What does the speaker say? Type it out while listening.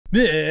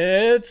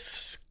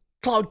It's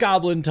Cloud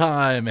Goblin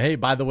time. Hey,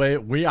 by the way,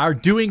 we are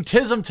doing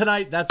Tism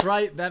tonight. That's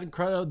right.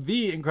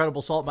 The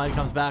Incredible Salt Mine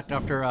comes back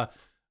after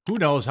who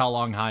knows how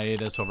long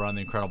hiatus over on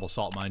the Incredible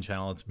Salt Mine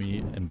channel. It's me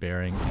and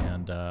Bearing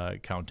and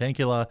Count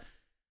Tankula.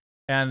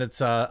 And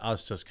it's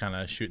us just kind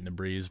of shooting the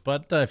breeze.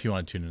 But if you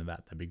want to tune into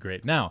that, that'd be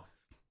great. Now,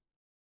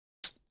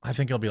 I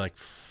think it'll be like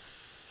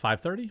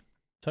 5:30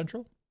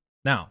 Central.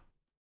 Now,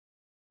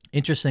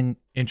 interesting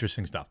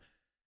stuff.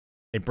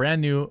 A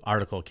brand new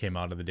article came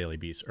out of the Daily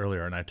Beast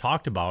earlier, and I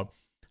talked about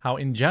how,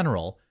 in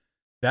general,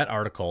 that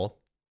article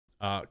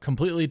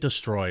completely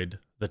destroyed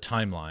the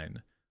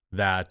timeline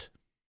that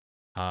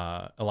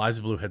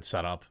Eliza Bleu had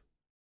set up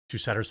to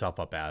set herself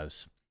up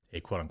as a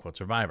quote-unquote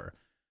survivor.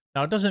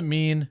 Now, it doesn't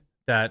mean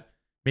that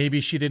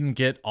maybe she didn't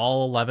get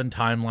all 11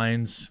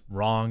 timelines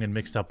wrong and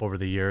mixed up over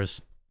the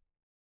years.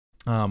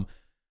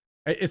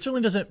 It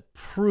certainly doesn't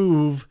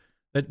prove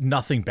that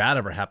nothing bad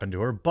ever happened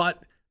to her,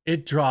 but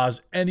it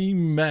draws an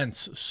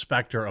immense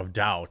specter of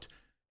doubt,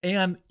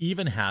 and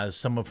even has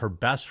some of her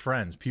best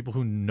friends, people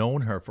who've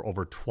known her for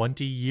over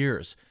 20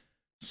 years,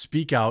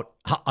 speak out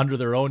under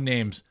their own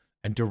names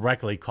and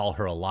directly call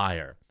her a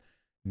liar.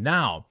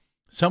 Now,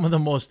 some of the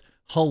most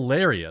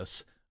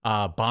hilarious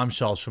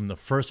bombshells from the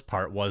first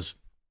part was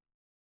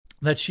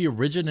that she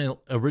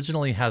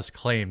originally has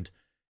claimed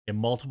in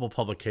multiple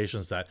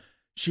publications that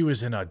she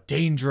was in a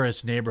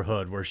dangerous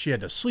neighborhood where she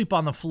had to sleep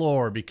on the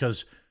floor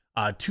because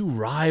two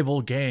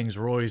rival gangs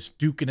were always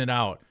duking it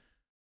out.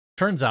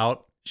 Turns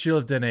out she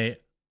lived in a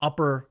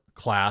upper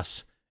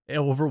class,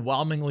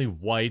 overwhelmingly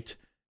white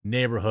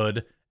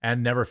neighborhood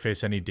and never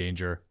faced any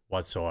danger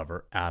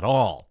whatsoever at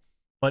all.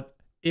 But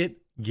it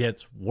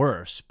gets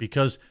worse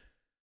because,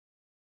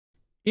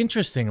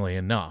 interestingly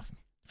enough,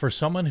 for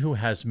someone who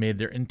has made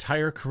their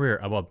entire career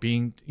about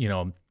being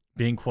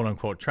quote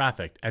unquote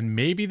trafficked, and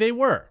maybe they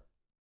were,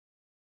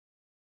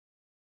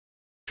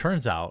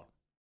 turns out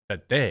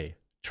that they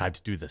tried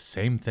to do the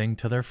same thing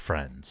to their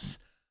friends.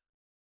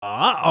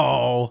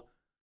 Uh-oh!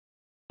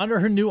 Under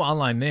her new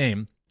online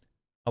name,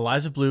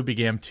 Eliza Bleu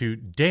began to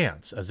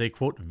dance as a,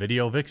 quote,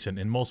 video vixen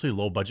in mostly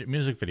low-budget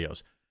music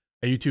videos.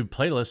 A YouTube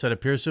playlist that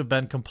appears to have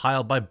been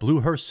compiled by Bleu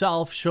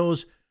herself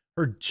shows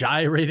her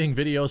gyrating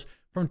videos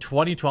from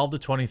 2012 to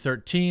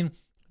 2013.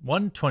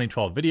 One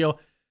 2012 video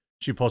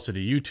she posted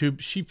to YouTube,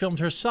 she filmed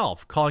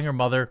herself calling her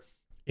mother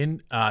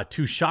in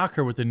to shock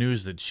her with the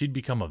news that she'd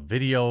become a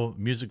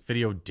music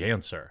video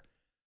dancer.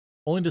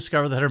 Only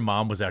discovered that her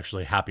mom was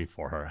actually happy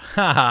for her.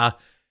 Haha.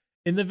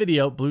 In the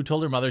video, Bleu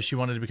told her mother she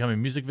wanted to become a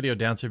music video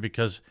dancer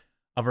because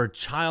of her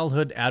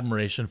childhood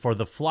admiration for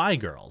the Fly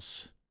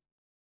Girls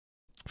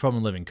from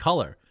In Living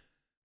Color.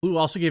 Bleu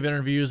also gave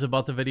interviews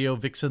about the video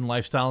vixen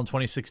lifestyle in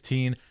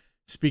 2016,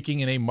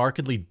 speaking in a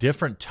markedly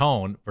different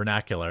tone,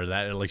 vernacular,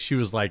 that like she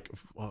was like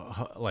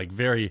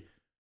very,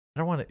 I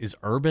don't want to, is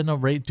urban a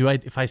race?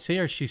 If I say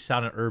her, she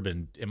sounded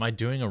urban, am I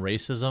doing a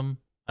racism?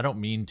 I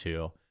don't mean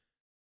to.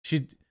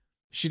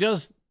 She's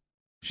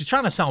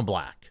trying to sound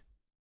black.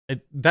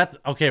 That's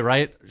okay,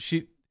 right?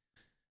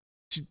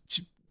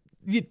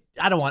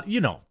 I don't want, I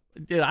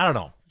don't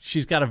know.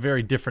 She's got a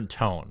very different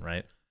tone,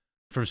 right?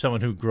 For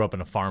someone who grew up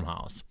in a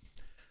farmhouse.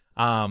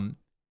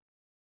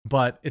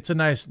 But it's a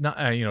nice,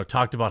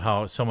 talked about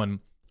how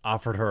someone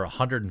offered her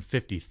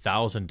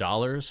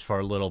 $150,000 for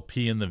a little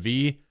P in the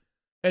V.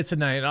 It's a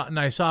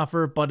nice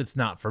offer, but it's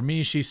not for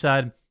me, she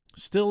said.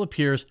 Still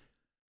appears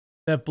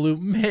that Bleu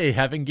may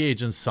have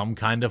engaged in some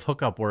kind of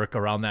hookup work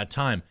around that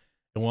time.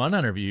 In one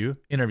interview,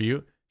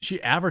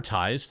 she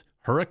advertised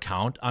her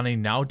account on a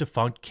now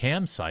defunct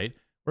cam site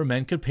where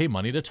men could pay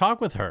money to talk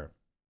with her.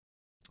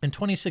 In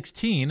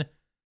 2016,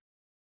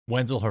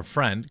 Wenzel, her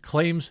friend,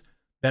 claims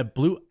that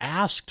Bleu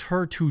asked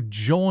her to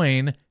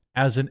join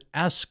as an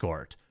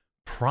escort,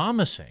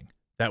 promising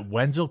that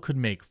Wenzel could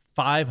make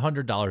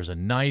 $500 a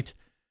night,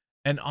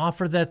 an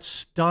offer that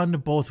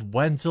stunned both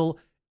Wenzel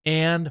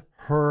and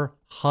her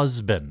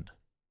husband.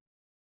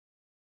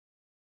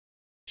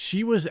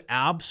 She was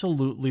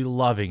absolutely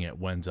loving it,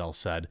 Wenzel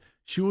said.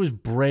 She was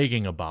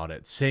bragging about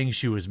it, saying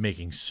she was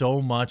making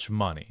so much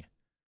money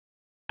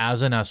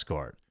as an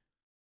escort,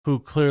 who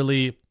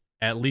clearly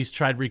at least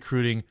tried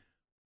recruiting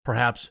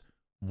perhaps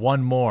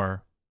one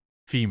more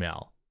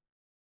female.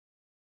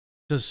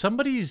 Does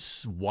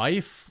somebody's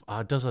wife,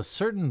 does a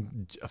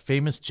certain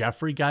famous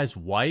Jeffrey guy's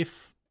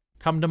wife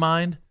come to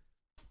mind?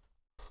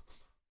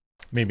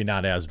 Maybe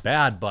not as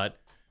bad, but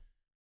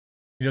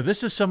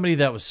this is somebody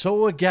that was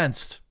so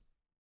against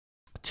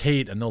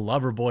Tate and the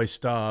lover boy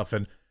stuff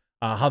and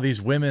how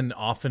these women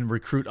often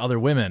recruit other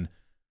women.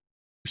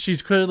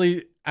 She's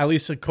clearly, at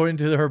least according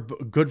to her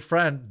good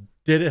friend,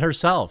 did it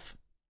herself.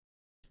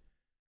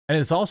 And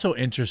it's also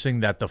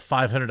interesting that the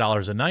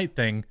 $500 a night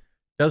thing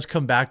does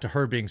come back to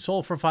her being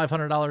sold for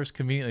 $500,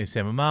 conveniently the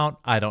same amount.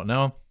 I don't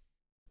know.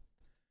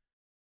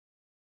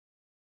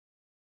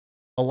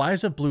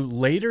 Eliza Bleu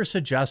later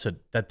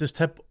suggested that this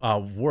type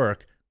of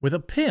work with a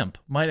pimp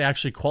might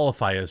actually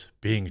qualify as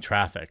being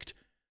trafficked,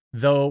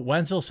 though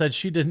Wenzel said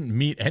she didn't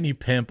meet any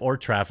pimp or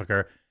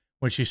trafficker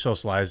when she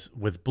socialized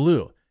with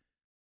Bleu.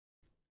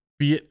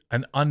 be it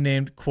an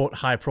unnamed, quote,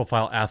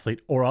 high-profile athlete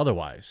or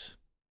otherwise.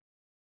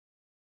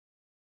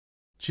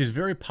 She's a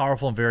very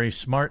powerful and very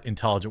smart,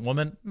 intelligent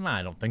woman.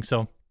 I don't think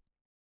so.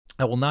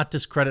 I will not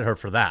discredit her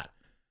for that.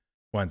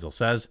 Wenzel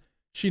says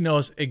she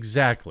knows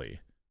exactly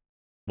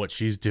what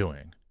she's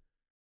doing.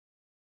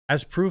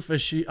 As proof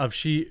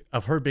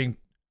of her being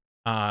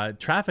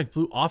trafficked,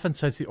 Bleu often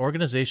cites the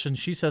organization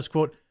she says,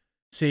 quote,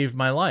 saved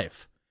my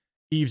life.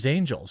 Eve's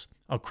Angels,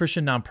 a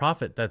Christian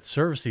nonprofit that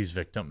serves these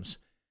victims.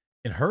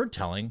 In her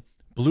telling,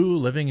 Bleu,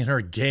 living in her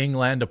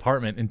gangland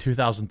apartment in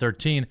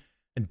 2013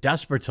 and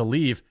desperate to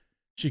leave,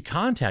 she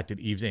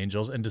contacted Eve's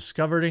Angels and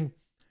discovered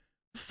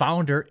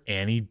founder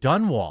Annie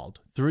Dunwald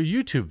through a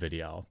YouTube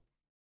video.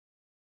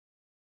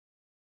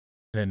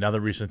 In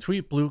another recent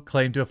tweet, Bleu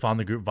claimed to have found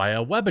the group via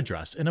a web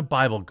address in a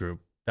Bible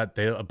group that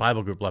a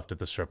Bible group left at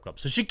the strip club.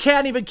 So she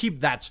can't even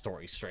keep that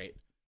story straight.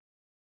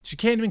 She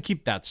can't even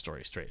keep that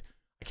story straight.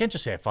 I can't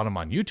just say I found him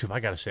on YouTube. I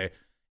got to say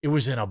it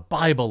was in a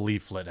Bible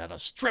leaflet at a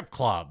strip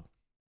club.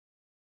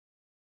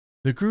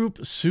 The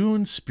group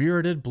soon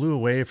spirited Bleu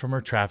away from her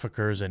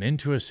traffickers and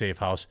into a safe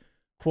house,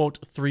 quote,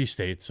 3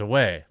 states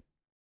away.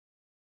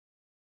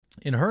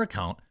 In her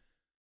account,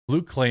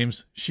 Bleu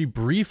claims she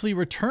briefly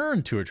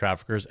returned to her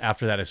traffickers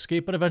after that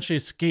escape, but eventually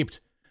escaped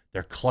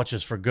their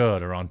clutches for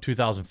good around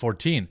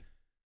 2014.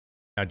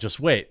 Now just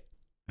wait.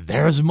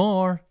 There's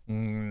more.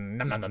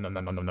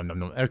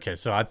 Okay,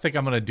 so I think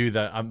I'm going to do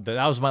that.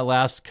 That was my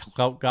last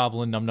clout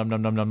goblin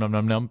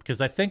because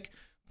I think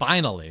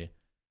finally,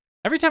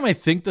 every time I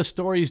think the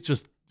story's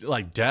just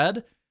like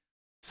dead,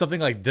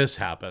 something like this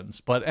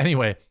happens. But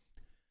anyway,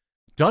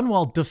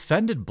 Dunwald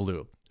defended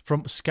Bleu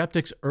from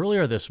skeptics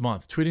earlier this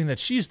month, tweeting that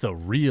she's the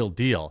real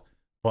deal.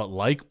 But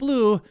like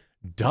Bleu,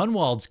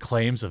 Dunwald's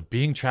claims of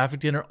being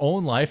trafficked in her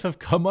own life have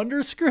come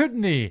under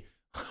scrutiny.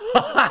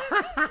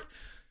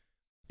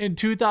 In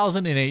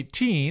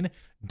 2018,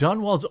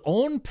 Dunwald's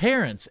own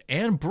parents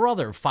and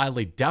brother filed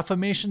a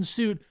defamation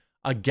suit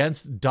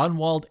against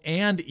Dunwald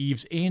and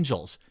Eve's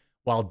Angels.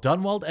 While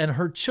Dunwald and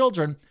her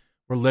children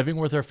were living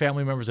with her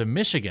family members in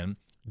Michigan,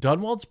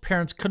 Dunwald's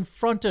parents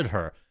confronted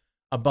her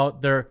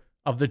about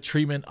the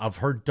treatment of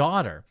her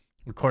daughter,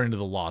 according to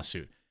the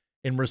lawsuit.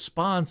 In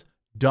response,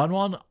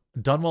 Dunwald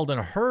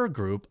and her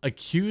group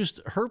accused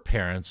her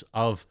parents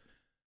of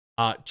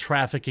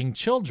trafficking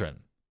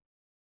children.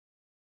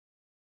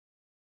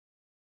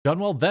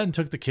 Dunwald then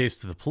took the case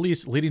to the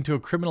police, leading to a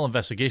criminal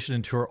investigation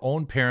into her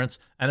own parents,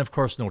 and of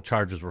course, no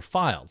charges were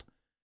filed.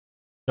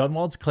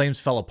 Dunwald's claims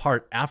fell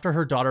apart after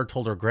her daughter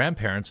told her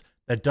grandparents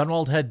that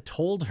Dunwald had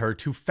told her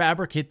to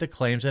fabricate the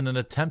claims in an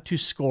attempt to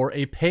score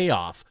a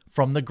payoff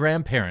from the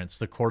grandparents,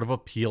 the Court of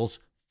Appeals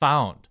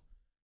found.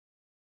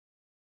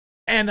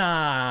 And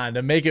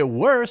to make it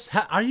worse,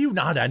 are you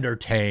not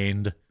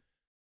entertained?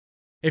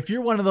 If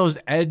you're one of those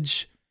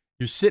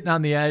you're sitting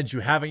on the edge, you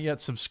haven't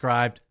yet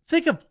subscribed,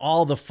 think of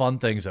all the fun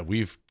things that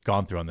we've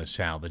gone through on this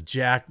channel.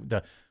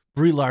 The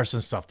Brie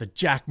Larson stuff, the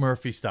Jack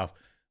Murphy stuff,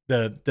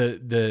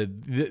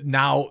 the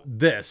now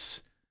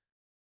this.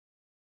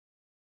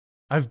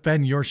 I've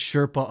been your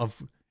Sherpa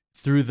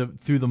through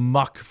the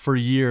muck for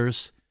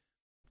years,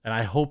 and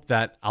I hope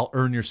that I'll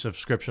earn your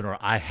subscription, or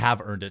I have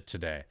earned it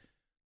today.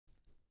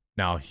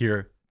 Now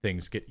here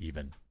things get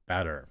even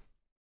better.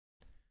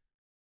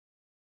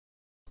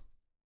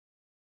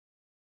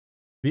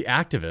 The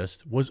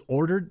activist was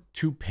ordered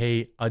to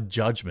pay a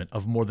judgment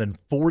of more than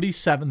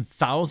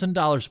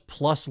 $47,000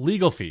 plus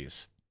legal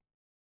fees.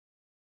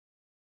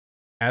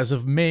 As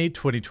of May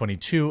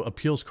 2022,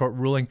 appeals court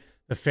ruling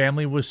the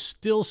family was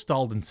still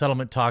stalled in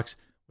settlement talks,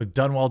 with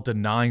Dunwald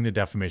denying the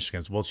defamation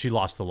against. Well, she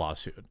lost the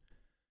lawsuit.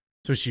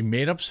 So she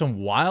made up some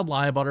wild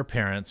lie about her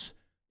parents,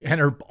 and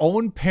her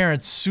own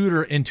parents sued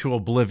her into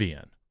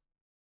oblivion.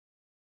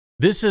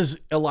 This is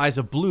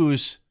Eliza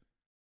Bleu's,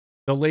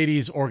 the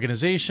ladies'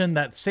 organization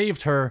that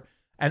saved her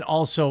and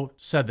also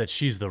said that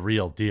she's the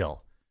real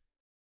deal.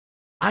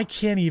 I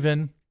can't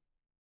even,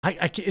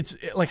 it's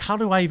like, how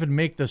do I even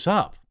make this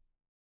up?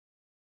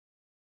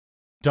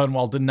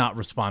 Dunwald did not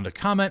respond to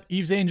comment.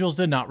 Eve's Angels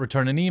did not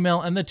return an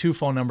email, and the 2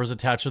 phone numbers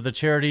attached to the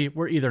charity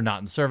were either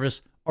not in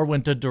service or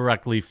went to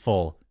directly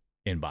full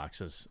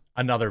inboxes.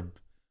 Another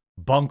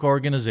bunk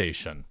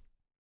organization.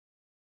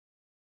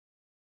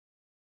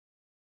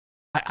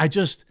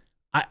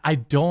 I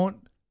don't,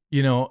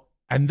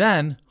 and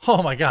then,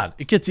 oh my God,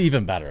 it gets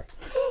even better.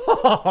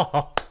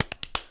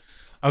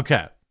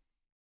 Okay.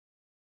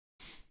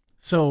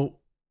 So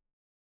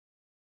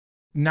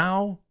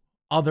now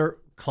other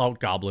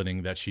clout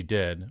goblining that she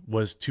did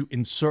was to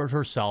insert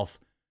herself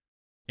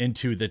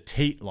into the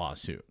Tate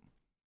lawsuit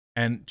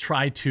and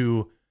try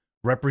to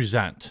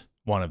represent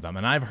one of them.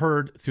 And I've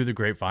heard through the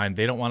grapevine,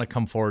 they don't want to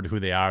come forward who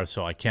they are,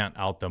 so I can't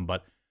out them.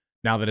 But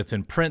now that it's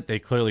in print, they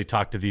clearly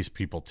talk to these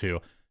people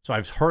too. So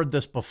I've heard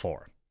this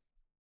before.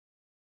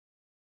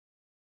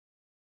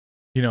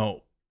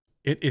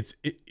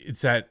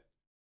 It's that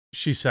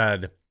she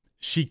said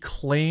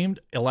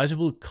Eliza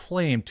Bleu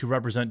claimed to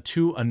represent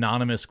 2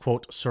 anonymous,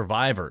 quote,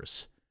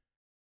 survivors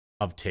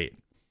of Tate.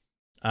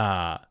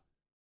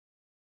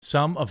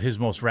 Some of his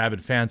most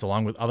rabid fans,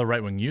 along with other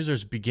right-wing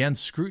users, began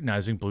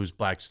scrutinizing Blue's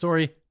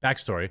backstory.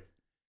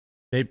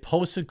 They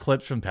posted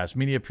clips from past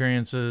media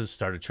appearances,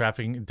 doubted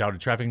trafficking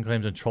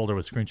claims, and trolled her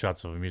with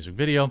screenshots of a music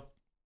video.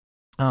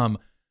 But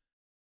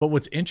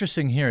what's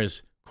interesting here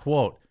is,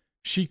 quote,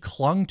 she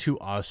clung to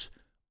us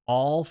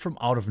all from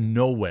out of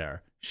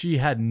nowhere. She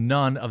had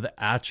none of the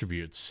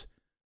attributes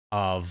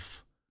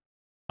of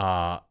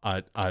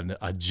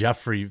a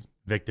Jeffrey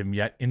victim,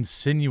 yet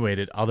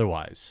insinuated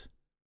otherwise.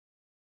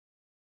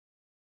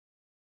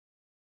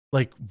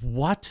 Like,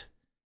 what?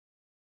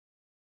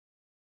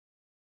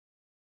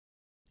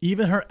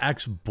 Even her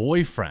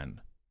ex-boyfriend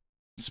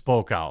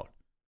spoke out,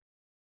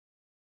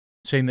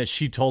 saying that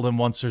she told him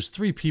once there's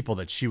 3 people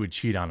that she would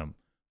cheat on him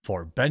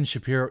for: Ben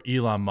Shapiro,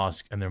 Elon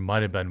Musk, and there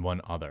might have been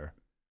one other.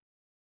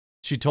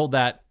 She told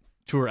that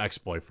to her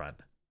ex-boyfriend.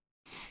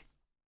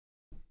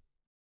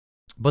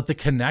 But the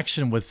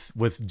connection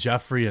with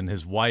Jeffrey and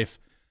his wife,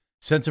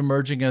 since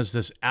emerging as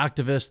this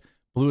activist,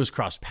 Bleu has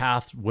crossed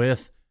paths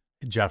with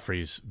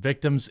Jeffrey's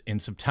victims. In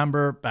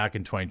September, back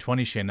in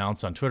 2020, she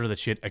announced on Twitter that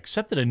she had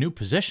accepted a new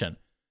position,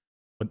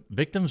 but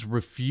victims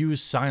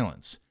refused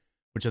silence,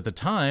 which at the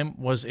time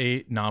was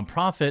a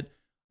nonprofit,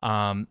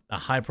 a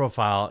high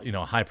profile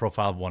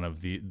one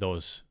of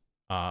those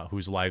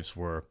whose lives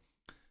were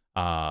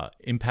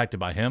impacted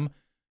by him.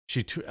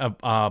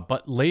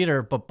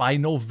 But by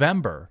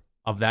November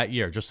of that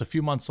year, just a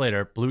few months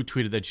later, Bleu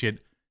tweeted that she had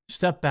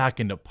stepped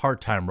back into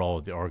part-time role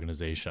with the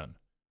organization.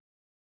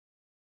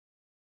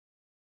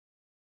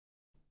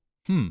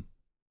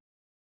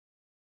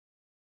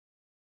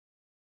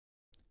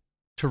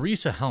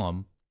 Teresa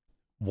Helm,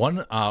 one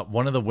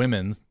of the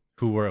women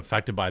who were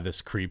affected by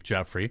this creep,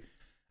 Jeffrey,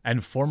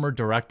 and former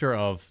director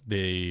of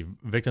the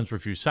Victims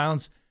Refuse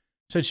Silence,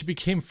 said she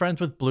became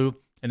friends with Bleu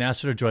and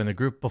asked her to join the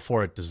group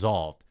before it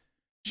dissolved.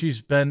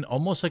 She's been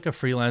almost like a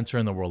freelancer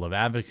in the world of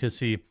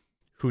advocacy,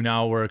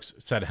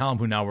 said Helm,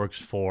 who now works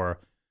for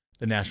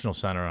the National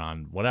Center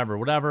on whatever,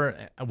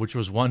 which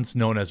was once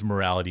known as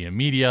Morality and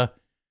Media.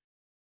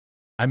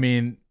 I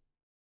mean,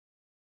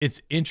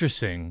 it's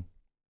interesting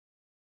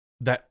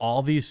that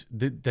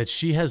that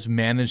she has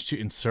managed to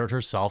insert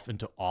herself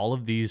into all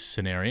of these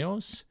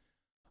scenarios,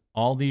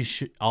 all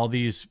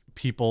these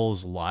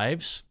people's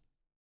lives.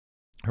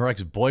 Her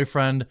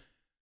ex-boyfriend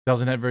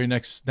doesn't have very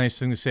nice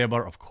thing to say about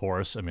her, of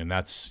course. I mean,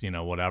 that's,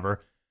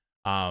 whatever.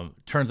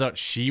 Turns out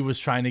she was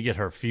trying to get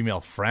her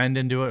female friend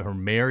into it, her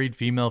married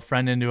female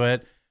friend into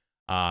it.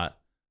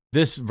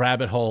 This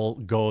rabbit hole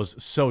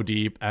goes so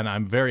deep, and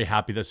I'm very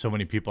happy that so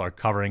many people are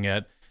covering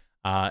it.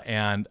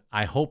 And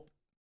I hope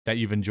that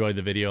you've enjoyed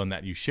the video and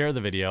that you share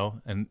the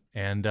video.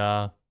 And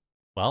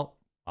well,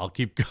 I'll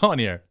keep going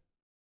here.